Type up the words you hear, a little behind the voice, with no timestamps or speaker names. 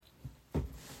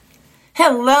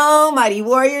Hello, mighty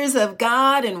warriors of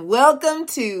God, and welcome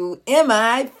to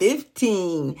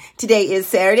MI15. Today is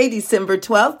Saturday, December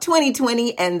 12th,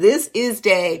 2020, and this is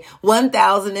day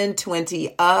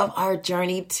 1020 of our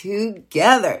journey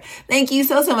together. Thank you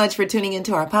so much for tuning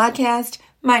into our podcast.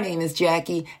 My name is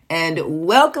Jackie, and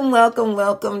welcome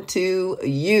to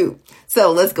you.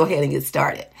 So let's go ahead and get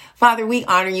started. Father, we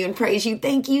honor you and praise you.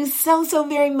 Thank you so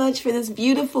very much for this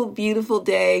beautiful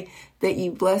day that you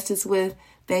blessed us with.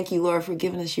 Thank you, Lord, for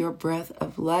giving us your breath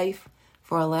of life,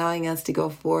 for allowing us to go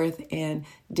forth and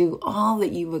do all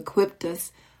that you've equipped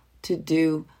us to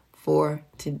do for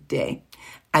today.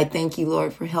 I thank you,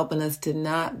 Lord, for helping us to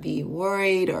not be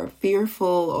worried or fearful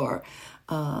or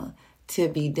to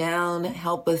be down.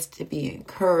 Help us to be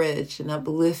encouraged and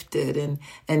uplifted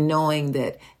and knowing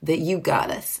that you got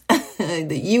us,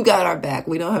 that you got our back.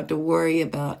 We don't have to worry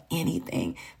about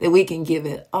anything, that we can give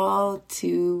it all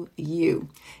to you.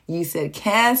 You said,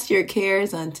 cast your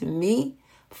cares unto me,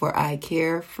 for I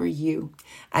care for you.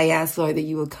 I ask, Lord, that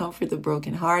you will comfort the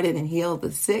brokenhearted and heal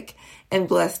the sick and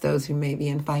bless those who may be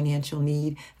in financial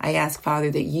need. I ask,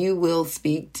 Father, that you will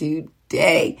speak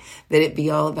today, that it be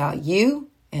all about you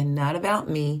and not about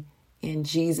me. In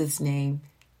Jesus' name,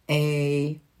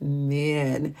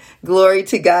 amen. Glory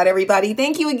to God, everybody.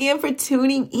 Thank you again for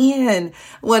tuning in.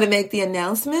 I want to make the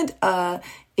announcement.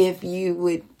 If you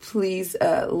would please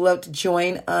love to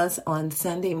join us on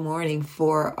Sunday morning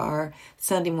for our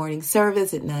Sunday morning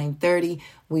service at 9:30.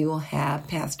 We will have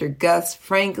Pastor Gus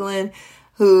Franklin,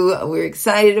 who we're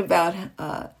excited about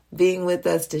being with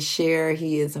us to share.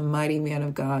 He is a mighty man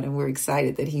of God, and we're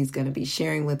excited that he's going to be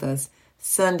sharing with us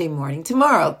Sunday morning,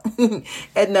 tomorrow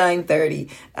at 9:30.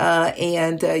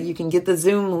 And you can get the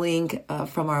Zoom link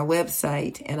from our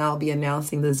website, and I'll be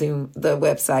announcing the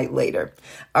website later.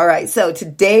 All right, so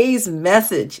today's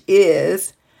message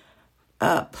is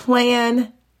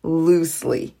plan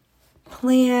loosely.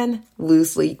 Plan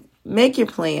loosely. Make your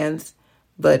plans,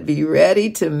 but be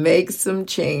ready to make some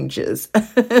changes.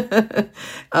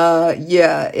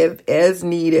 If as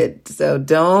needed. So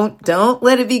don't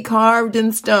let it be carved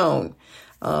in stone.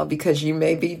 Because you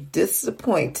may be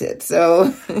disappointed.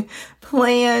 So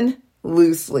plan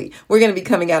loosely. We're going to be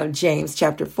coming out of James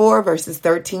chapter 4, verses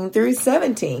 13 through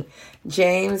 17.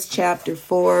 James chapter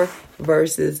 4,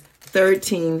 verses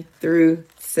 13 through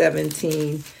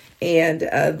 17. And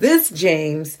this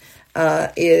James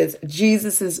is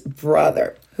Jesus's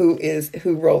brother, who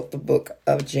wrote the book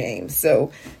of James.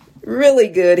 So really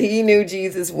good. He knew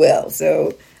Jesus well.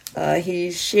 So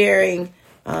he's sharing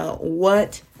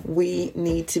what we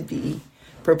need to be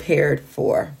prepared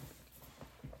for.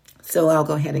 So I'll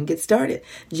go ahead and get started.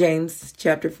 James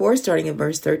chapter 4, starting at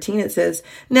verse 13, it says,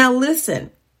 "Now listen,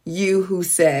 you who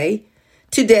say,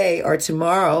 today or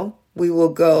tomorrow we will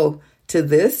go to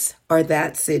this or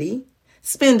that city,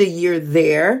 spend a year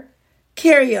there,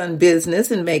 carry on business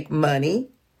and make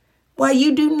money. Why,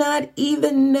 you do not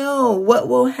even know what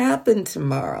will happen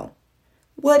tomorrow.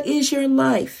 What is your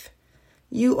life?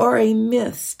 You are a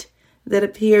mist that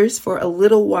appears for a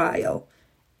little while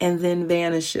and then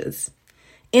vanishes.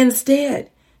 Instead,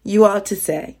 you ought to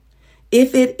say,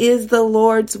 if it is the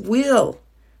Lord's will,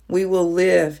 we will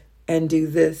live and do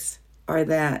this or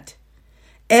that.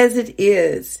 As it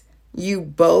is, you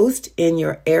boast in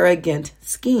your arrogant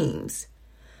schemes.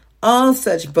 All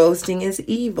such boasting is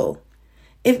evil.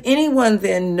 If anyone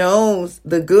then knows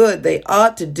the good they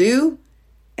ought to do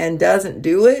and doesn't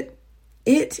do it,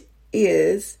 it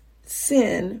is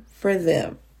sin for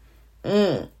them."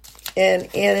 And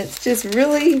it's just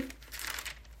really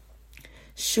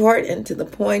short and to the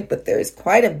point, but there's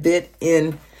quite a bit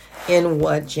in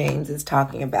what James is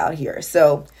talking about here.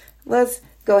 So let's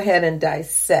go ahead and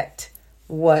dissect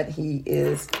what he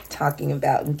is talking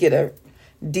about and get a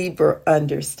deeper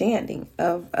understanding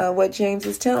of what James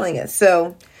is telling us.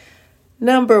 So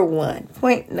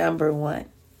point number one.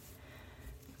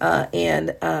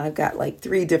 And I've got like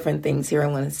three different things here I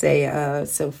want to say.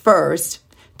 So first,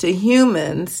 to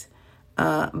humans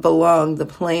belong the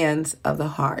plans of the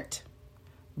heart,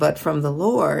 but from the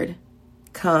Lord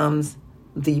comes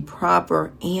the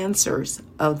proper answers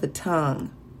of the tongue.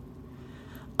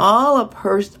 All a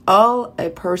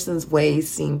person's ways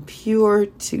seem pure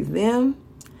to them,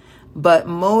 but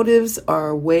motives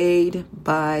are weighed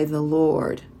by the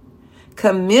Lord.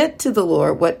 Commit to the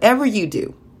Lord whatever you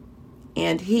do,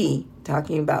 and he,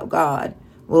 talking about God,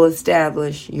 will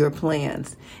establish your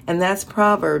plans. And that's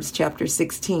Proverbs chapter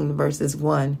 16, verses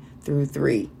 1 through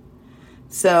 3.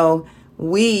 So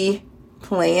we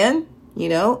plan,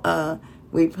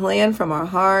 we plan from our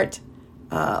heart,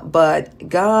 but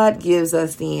God gives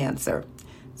us the answer.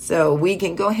 So we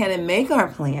can go ahead and make our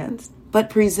plans, but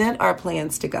present our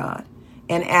plans to God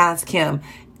and ask him,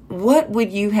 what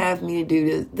would you have me to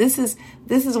do? This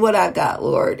is what I've got,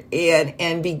 Lord,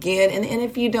 and begin. And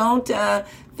if you don't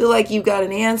feel like you've got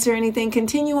an answer or anything,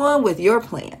 continue on with your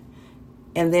plan.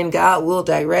 And then God will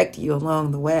direct you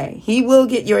along the way. He will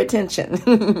get your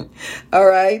attention. All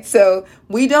right. So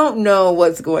we don't know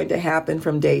what's going to happen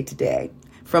from day to day,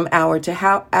 from hour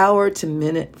to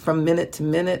minute, from minute to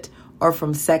minute, or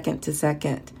from second to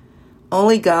second.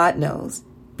 Only God knows,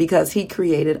 because he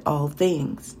created all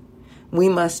things. We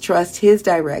must trust his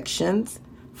directions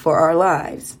for our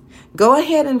lives. Go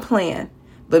ahead and plan,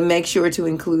 but make sure to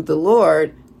include the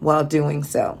Lord while doing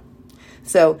so.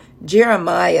 So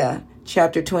Jeremiah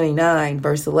chapter 29,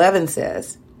 verse 11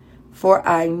 says, "For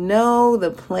I know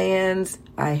the plans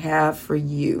I have for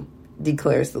you,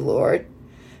 declares the Lord,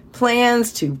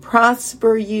 plans to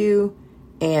prosper you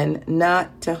and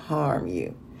not to harm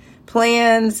you,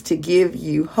 plans to give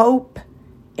you hope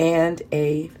and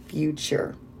a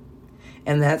future."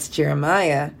 And that's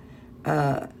Jeremiah.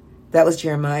 That was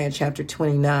Jeremiah chapter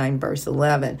 29, verse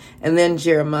 11. And then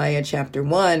Jeremiah chapter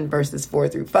 1, verses 4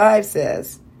 through 5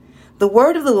 says, "The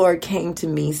word of the Lord came to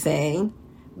me, saying,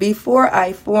 Before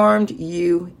I formed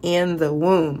you in the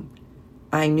womb,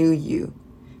 I knew you.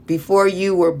 Before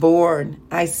you were born,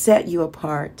 I set you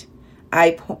apart.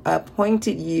 I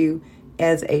appointed you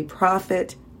as a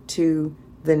prophet to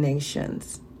the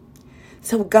nations."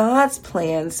 So God's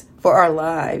plans for our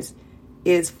lives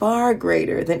is far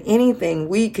greater than anything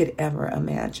we could ever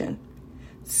imagine.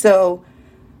 So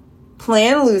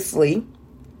plan loosely,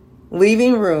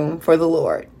 leaving room for the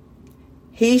Lord.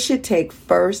 He should take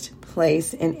first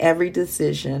place in every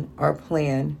decision or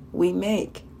plan we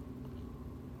make.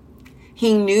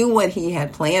 He knew what he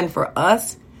had planned for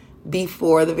us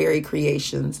before the very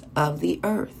creations of the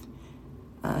earth.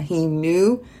 He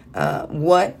knew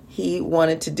what he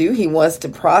wanted to do. He wants to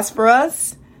prosper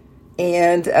us,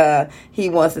 and he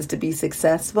wants us to be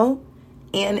successful.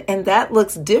 And that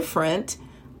looks different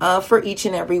for each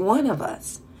and every one of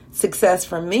us. Success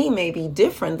for me may be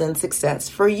different than success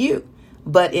for you,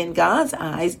 but in God's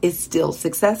eyes, it's still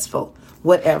successful,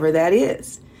 whatever that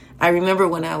is. I remember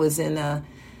when I was in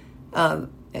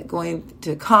going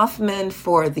to Kaufman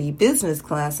for the business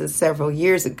classes several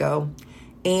years ago,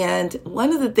 and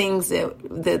one of the things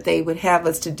that they would have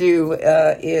us to do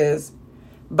is,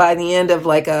 by the end of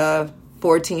like a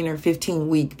 14 or 15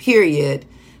 week period,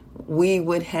 we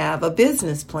would have a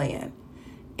business plan.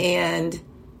 And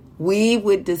we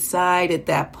would decide at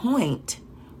that point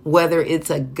whether it's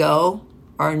a go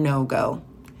or no go.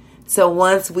 So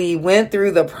once we went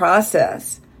through the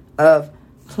process of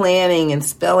planning and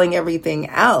spelling everything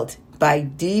out by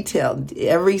detail,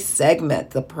 every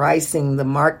segment, the pricing, the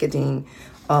marketing,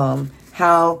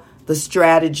 how the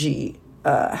strategy,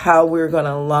 how we're going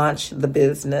to launch the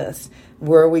business,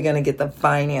 where are we going to get the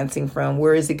financing from,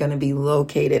 where is it going to be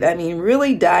located? I mean,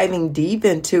 really diving deep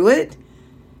into it.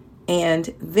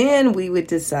 And then we would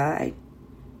decide,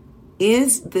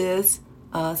 is this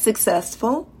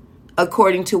successful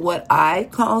according to what I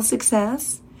call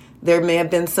success? There may have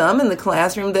been some in the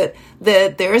classroom that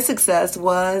their success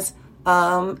was,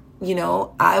 I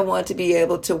want to be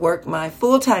able to work my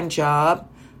full-time job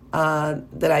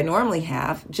that I normally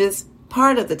have just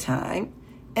part of the time,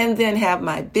 and then have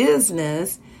my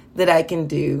business that I can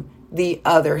do the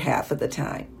other half of the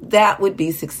time. That would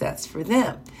be success for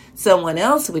them. Someone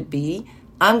else would be,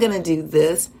 I'm going to do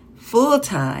this full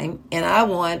time, and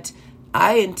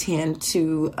I intend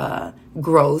to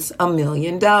gross $1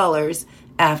 million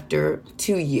after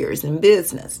 2 years in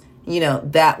business.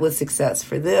 That was success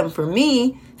for them. For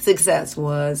me, success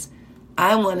was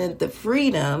I wanted the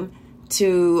freedom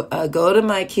to go to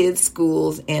my kids'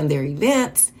 schools and their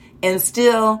events and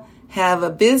still have a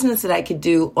business that I could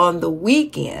do on the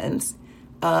weekends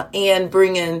and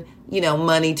bring in,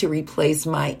 money to replace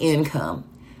my income.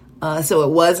 So it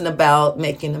wasn't about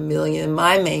making $1 million.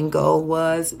 My main goal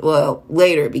was,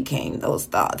 later it became those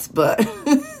thoughts, but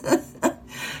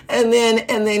and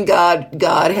then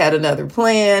God had another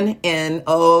plan, and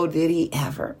oh, did he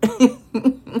ever.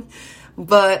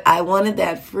 But I wanted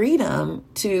that freedom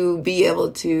to be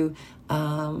able to,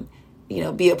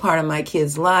 be a part of my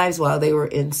kids' lives while they were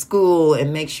in school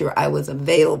and make sure I was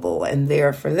available and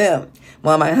there for them,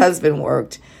 while my husband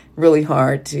worked really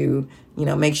hard to,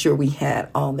 make sure we had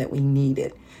all that we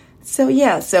needed. So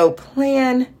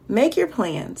make your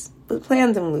plans, but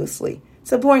plan them loosely.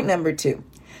 So point number 2,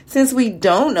 since we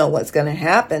don't know what's going to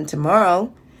happen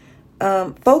tomorrow,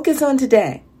 focus on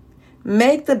today.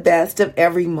 Make the best of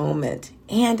every moment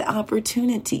and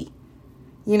opportunity.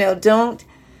 Don't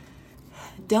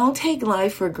take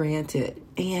life for granted.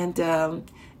 And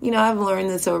I've learned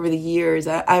this over the years.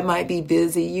 I might be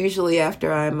busy. Usually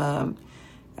after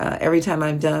every time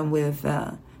I'm done with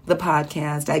the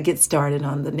podcast, I get started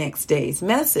on the next day's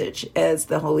message as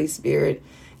the Holy Spirit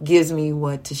gives me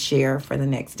what to share for the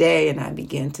next day, and I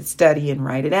begin to study and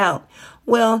write it out.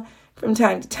 Well, from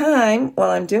time to time,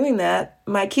 while I'm doing that,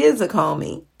 my kids will call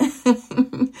me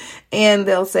and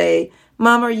they'll say,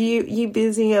 Mom, are you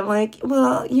busy? I'm like,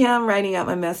 well, yeah, I'm writing out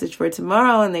my message for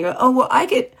tomorrow. And they go, oh, well, I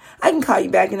can call you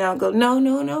back. And I'll go,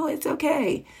 no, it's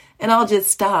okay. And I'll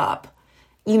just stop,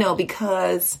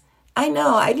 because I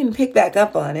know I can pick back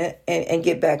up on it and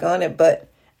get back on it. But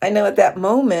I know at that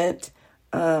moment,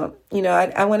 I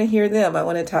want to hear them. I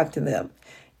want to talk to them.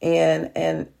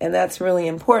 And that's really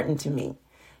important to me.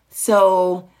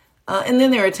 So, and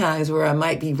then there are times where I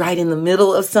might be right in the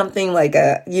middle of something like,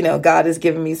 God has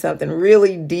given me something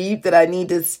really deep that I need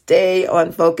to stay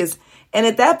on focus. And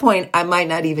at that point, I might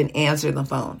not even answer the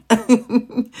phone.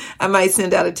 I might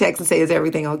send out a text and say, is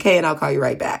everything okay? And I'll call you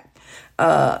right back.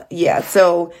 But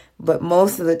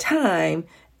most of the time,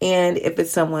 and if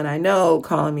it's someone I know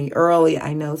calling me early,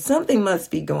 I know something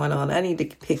must be going on. I need to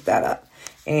pick that up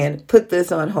and put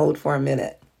this on hold for a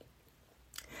minute.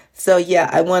 So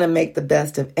I want to make the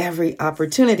best of every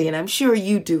opportunity, and I'm sure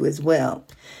you do as well.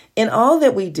 In all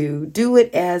that we do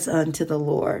it as unto the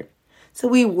Lord. So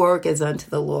we work as unto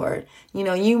the Lord.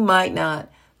 You might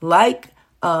not like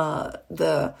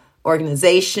the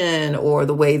organization or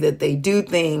the way that they do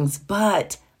things,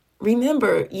 but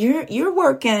remember, you're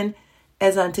working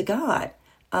as unto God.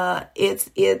 And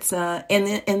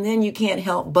then you can't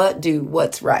help but do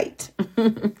what's right.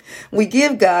 We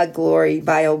give God glory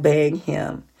by obeying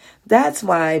Him. That's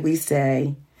why we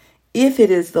say, if it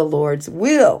is the Lord's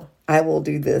will, I will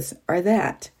do this or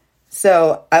that.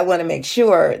 So I want to make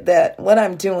sure that what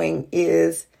I'm doing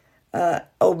is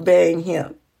obeying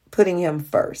Him, putting Him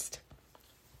first.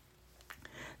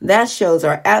 That shows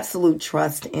our absolute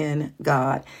trust in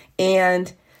God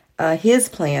and His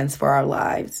plans for our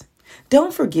lives.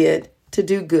 Don't forget to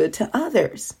do good to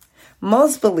others.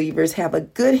 Most believers have a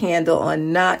good handle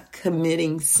on not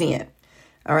committing sin.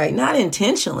 All right, not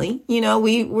intentionally.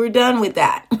 We're done with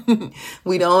that.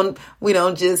 We don't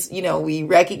just, we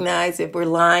recognize if we're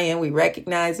lying, we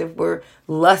recognize if we're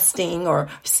lusting or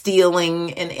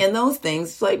stealing and those things.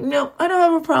 It's like, no, I don't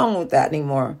have a problem with that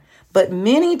anymore. But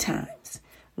many times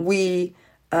we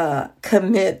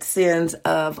commit sins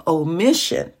of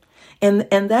omission. And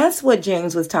that's what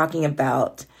James was talking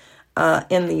about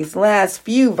in these last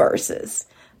few verses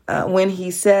when he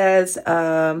says,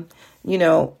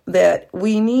 that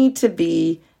we need to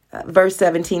be, verse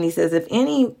 17, he says, if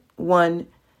anyone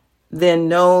then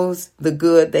knows the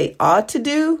good they ought to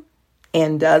do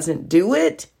and doesn't do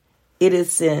it, it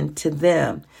is sin to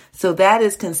them. So that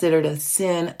is considered a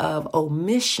sin of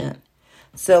omission.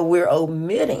 So we're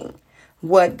omitting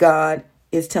what God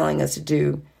is telling us to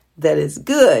do that is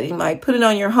good. He might put it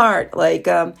on your heart like,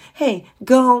 hey,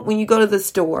 when you go to the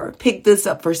store, pick this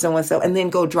up for so-and-so and then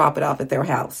go drop it off at their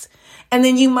house. And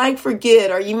then you might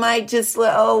forget, or you might just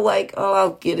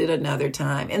I'll get it another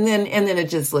time. And then it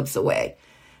just slips away.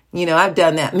 I've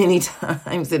done that many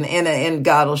times and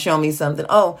God will show me something.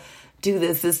 Oh, do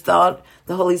this thought.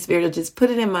 The Holy Spirit will just put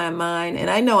it in my mind. And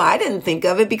I know I didn't think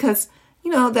of it because,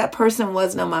 that person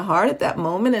wasn't on my heart at that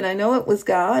moment. And I know it was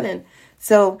God. And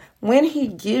so when He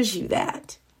gives you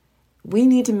that, we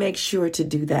need to make sure to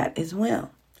do that as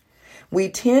well. We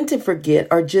tend to forget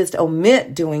or just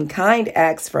omit doing kind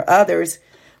acts for others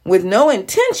with no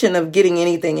intention of getting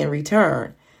anything in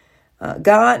return.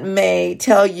 God may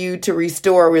tell you to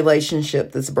restore a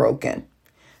relationship that's broken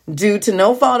due to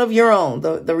no fault of your own.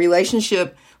 The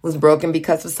relationship was broken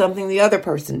because of something the other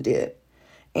person did.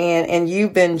 And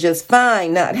you've been just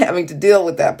fine not having to deal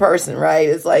with that person, right?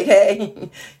 It's like, hey,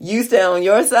 you stay on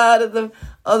your side of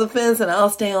the fence and I'll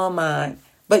stay on mine.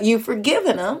 But you've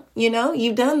forgiven them,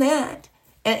 you've done that.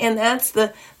 And that's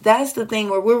the thing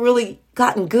where we're really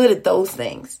gotten good at those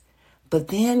things. But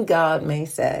then God may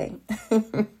say,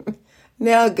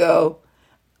 now go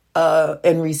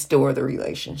and restore the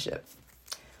relationship.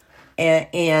 And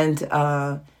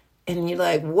you're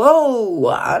like, whoa,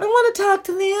 I don't want to talk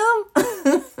to them.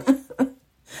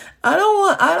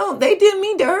 They did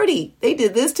me dirty. They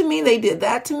did this to me. They did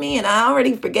that to me. And I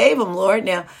already forgave them, Lord.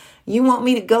 Now, you want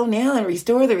me to go now and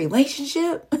restore the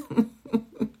relationship?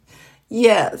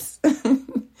 Yes.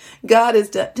 God has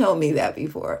told me that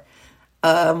before,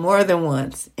 more than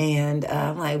once. And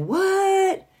I'm like,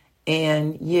 what?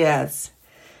 And yes.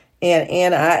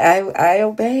 And I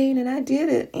obeyed and I did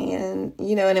it. And,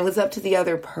 and it was up to the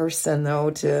other person,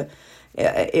 though,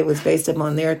 it was based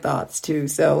upon their thoughts, too.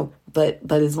 So, but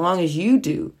as long as you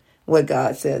do what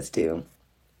God says do.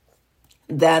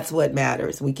 That's what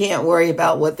matters. We can't worry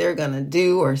about what they're going to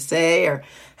do or say or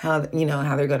how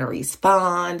they're going to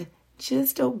respond.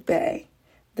 Just obey.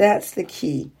 That's the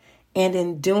key. And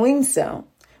in doing so,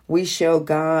 we show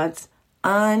God's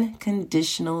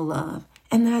unconditional love.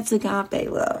 And that's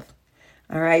agape love.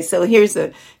 All right. So here's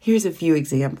a few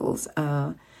examples,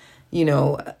 of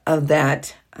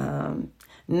that,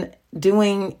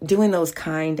 doing those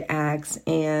kind acts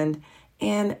and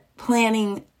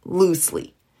planning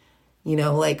loosely.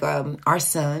 Like our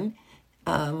son,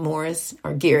 Morris,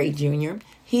 or Gary Jr.,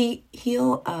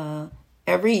 he'll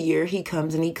every year he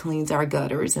comes and he cleans our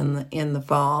gutters in the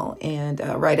fall, and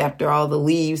right after all the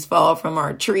leaves fall from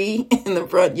our tree in the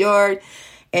front yard,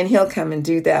 and he'll come and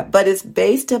do that. But it's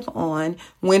based upon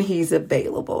when he's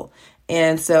available.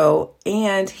 And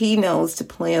he knows to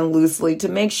plan loosely to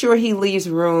make sure he leaves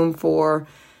room for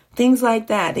things like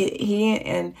that. He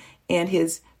and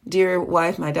his dear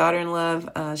wife, my daughter-in-law,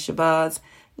 Shabazz,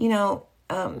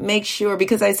 make sure,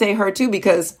 because I say her too,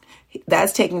 because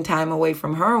that's taking time away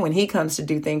from her when he comes to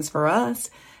do things for us.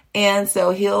 And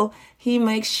so he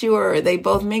makes sure, they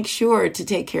both make sure to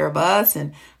take care of us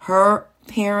and her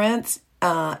parents,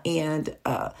 and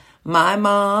my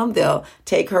mom. They'll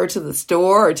take her to the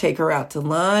store or take her out to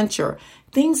lunch or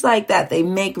things like that. They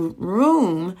make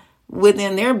room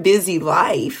within their busy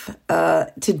life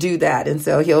to do that. And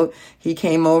so he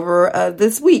came over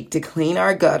this week to clean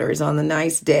our gutters on the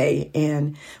nice day.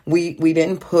 And we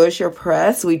didn't push or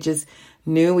press. We just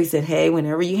knew. We said, hey,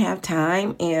 whenever you have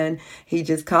time. And he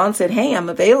just called and said, hey, I'm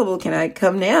available. Can I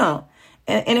come now?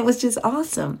 And it was just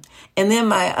awesome. And then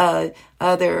my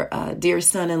other dear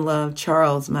son-in-law,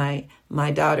 Charles, my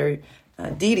daughter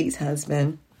Dee Dee's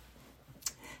husband,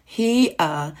 he's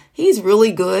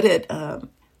really good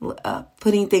at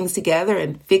putting things together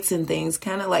and fixing things,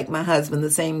 kind of like my husband, the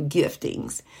same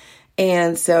giftings.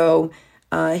 And so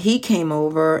he came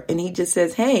over and he just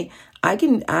says, hey,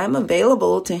 I'm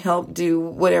available to help do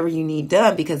whatever you need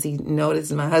done, because he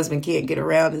noticed my husband can't get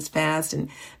around as fast and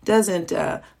doesn't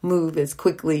move as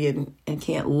quickly and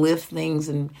can't lift things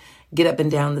and get up and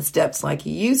down the steps like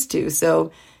he used to.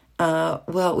 So,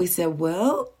 we said,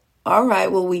 all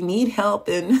right, we need help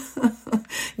in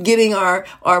getting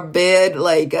our bed,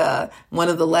 like one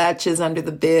of the latches under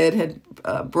the bed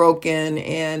had broken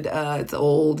and it's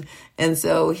old. And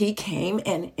so he came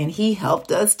and he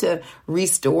helped us to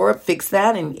restore, fix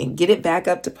that and get it back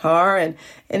up to par. And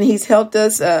he's helped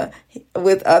us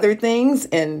with other things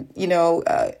and,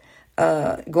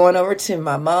 going over to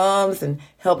my mom's and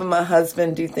helping my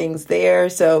husband do things there.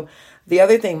 So the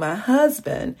other thing, my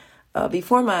husband,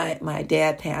 before my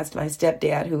dad passed, my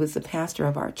stepdad, who was the pastor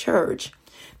of our church,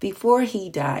 before he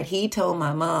died, he told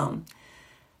my mom,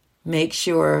 make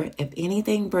sure if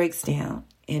anything breaks down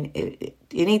and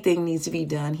anything needs to be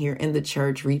done here in the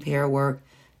church, repair work,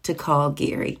 to call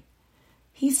Gary.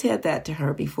 He said that to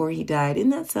her before he died. Isn't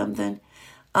that something?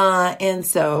 And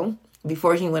so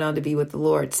before he went on to be with the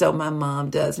Lord. So my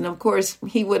mom does. And of course,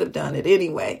 he would have done it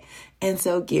anyway. And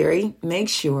so Gary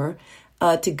makes sure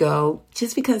to go,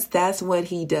 just because that's what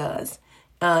he does.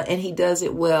 And he does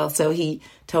it well. So he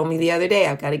told me the other day,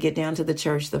 I've got to get down to the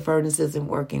church. The furnace isn't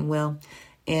working well.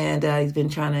 And he's been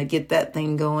trying to get that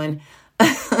thing going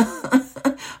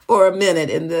for a minute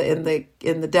in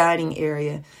the dining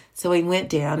area. So he went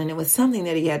down, and it was something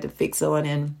that he had to fix on,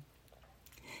 and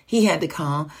he had to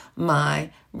call my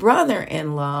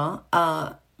brother-in-law,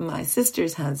 my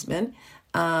sister's husband,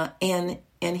 and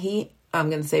he, I'm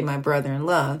going to say my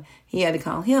brother-in-law, he had to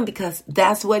call him because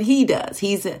that's what he does.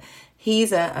 He's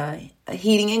a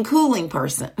heating and cooling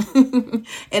person.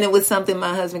 And it was something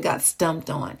my husband got stumped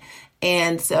on.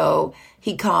 And so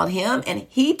he called him, and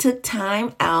he took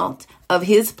time out of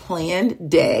his planned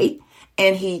day,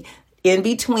 and he, in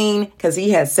between, because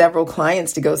he has several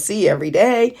clients to go see every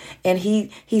day, and he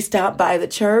stopped by the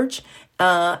church,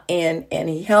 and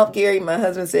he helped Gary. My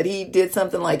husband said he did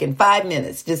something like in 5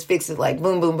 minutes, just fixed it like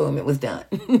boom, boom, boom, it was done.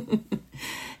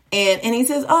 And he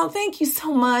says, oh, thank you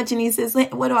so much. And he says,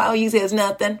 what do I owe you? He says,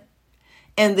 nothing.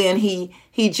 And then he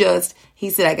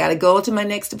said, I got to go to my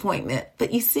next appointment.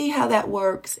 But you see how that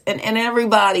works. And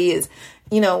everybody is,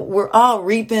 we're all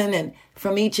reaping and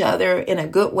from each other in a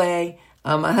good way.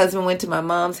 My husband went to my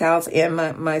mom's house and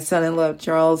my son-in-law,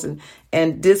 Charles,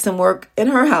 and did some work in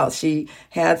her house. She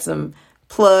had some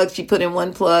plugs. She put in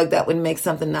one plug that would make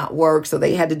something not work. So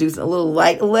they had to do some little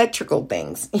light electrical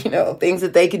things, things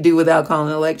that they could do without calling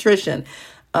an electrician.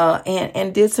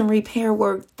 And did some repair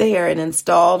work there and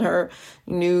installed her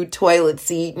new toilet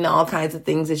seat and all kinds of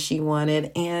things that she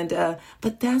wanted.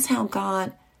 But that's how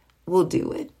God will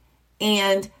do it.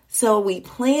 And so we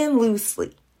plan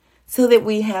loosely so that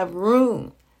we have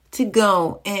room to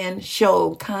go and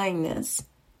show kindness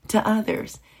to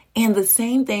others. And the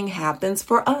same thing happens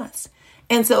for us.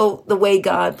 And so the way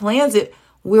God plans it,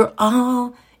 we're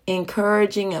all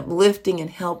encouraging, uplifting, and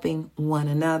helping one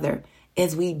another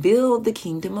as we build the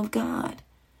kingdom of God.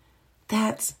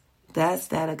 That's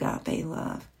that agape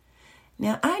love.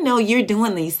 Now, I know you're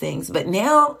doing these things, but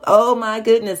now, oh my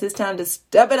goodness, it's time to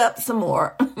step it up some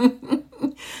more.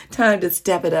 Time to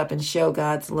step it up and show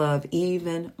God's love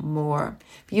even more.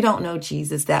 If you don't know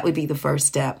Jesus, that would be the first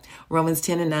step. Romans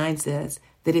 10:9 says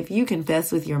that if you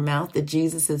confess with your mouth that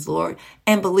Jesus is Lord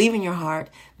and believe in your heart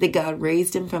that God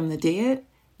raised him from the dead,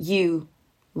 you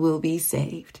will be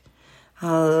saved.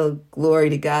 Oh, glory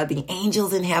to God. The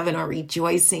angels in heaven are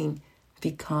rejoicing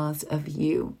because of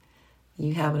you.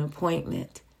 You have an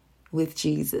appointment with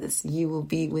Jesus. You will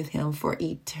be with him for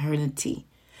eternity.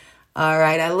 All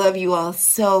right. I love you all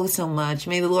so, so much.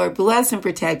 May the Lord bless and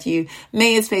protect you.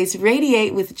 May his face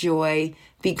radiate with joy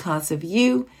because of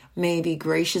you. May he be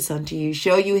gracious unto you,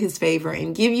 show you his favor,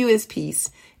 and give you his peace.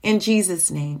 In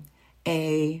Jesus' name,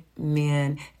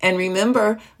 amen. And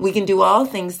remember, we can do all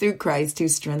things through Christ who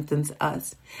strengthens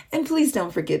us. And please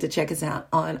don't forget to check us out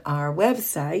on our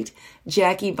website,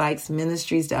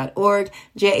 JackieBikesMinistries.org,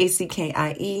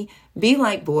 JACKIE, Be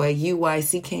Like Boy,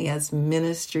 UYCKS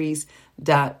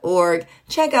Ministries.org.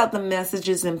 Check out the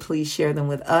messages and please share them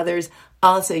with others.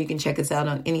 Also, you can check us out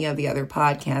on any of the other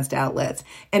podcast outlets.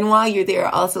 And while you're there,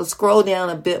 also scroll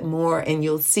down a bit more and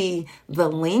you'll see the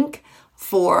link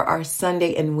for our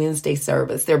Sunday and Wednesday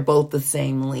service. They're both the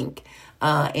same link.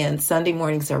 And Sunday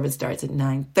morning service starts at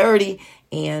 9:30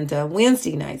 and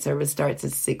Wednesday night service starts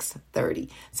at 6:30.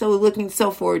 So we're looking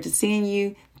so forward to seeing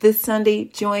you this Sunday.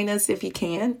 Join us if you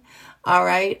can. All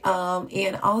right.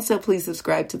 And also please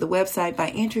subscribe to the website by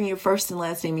entering your first and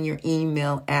last name and your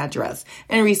email address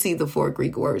and receive the 4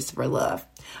 Greek words for love.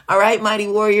 All right, mighty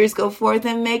warriors, go forth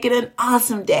and make it an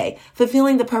awesome day,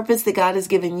 fulfilling the purpose that God has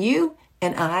given you.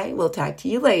 And I will talk to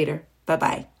you later.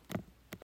 Bye-bye.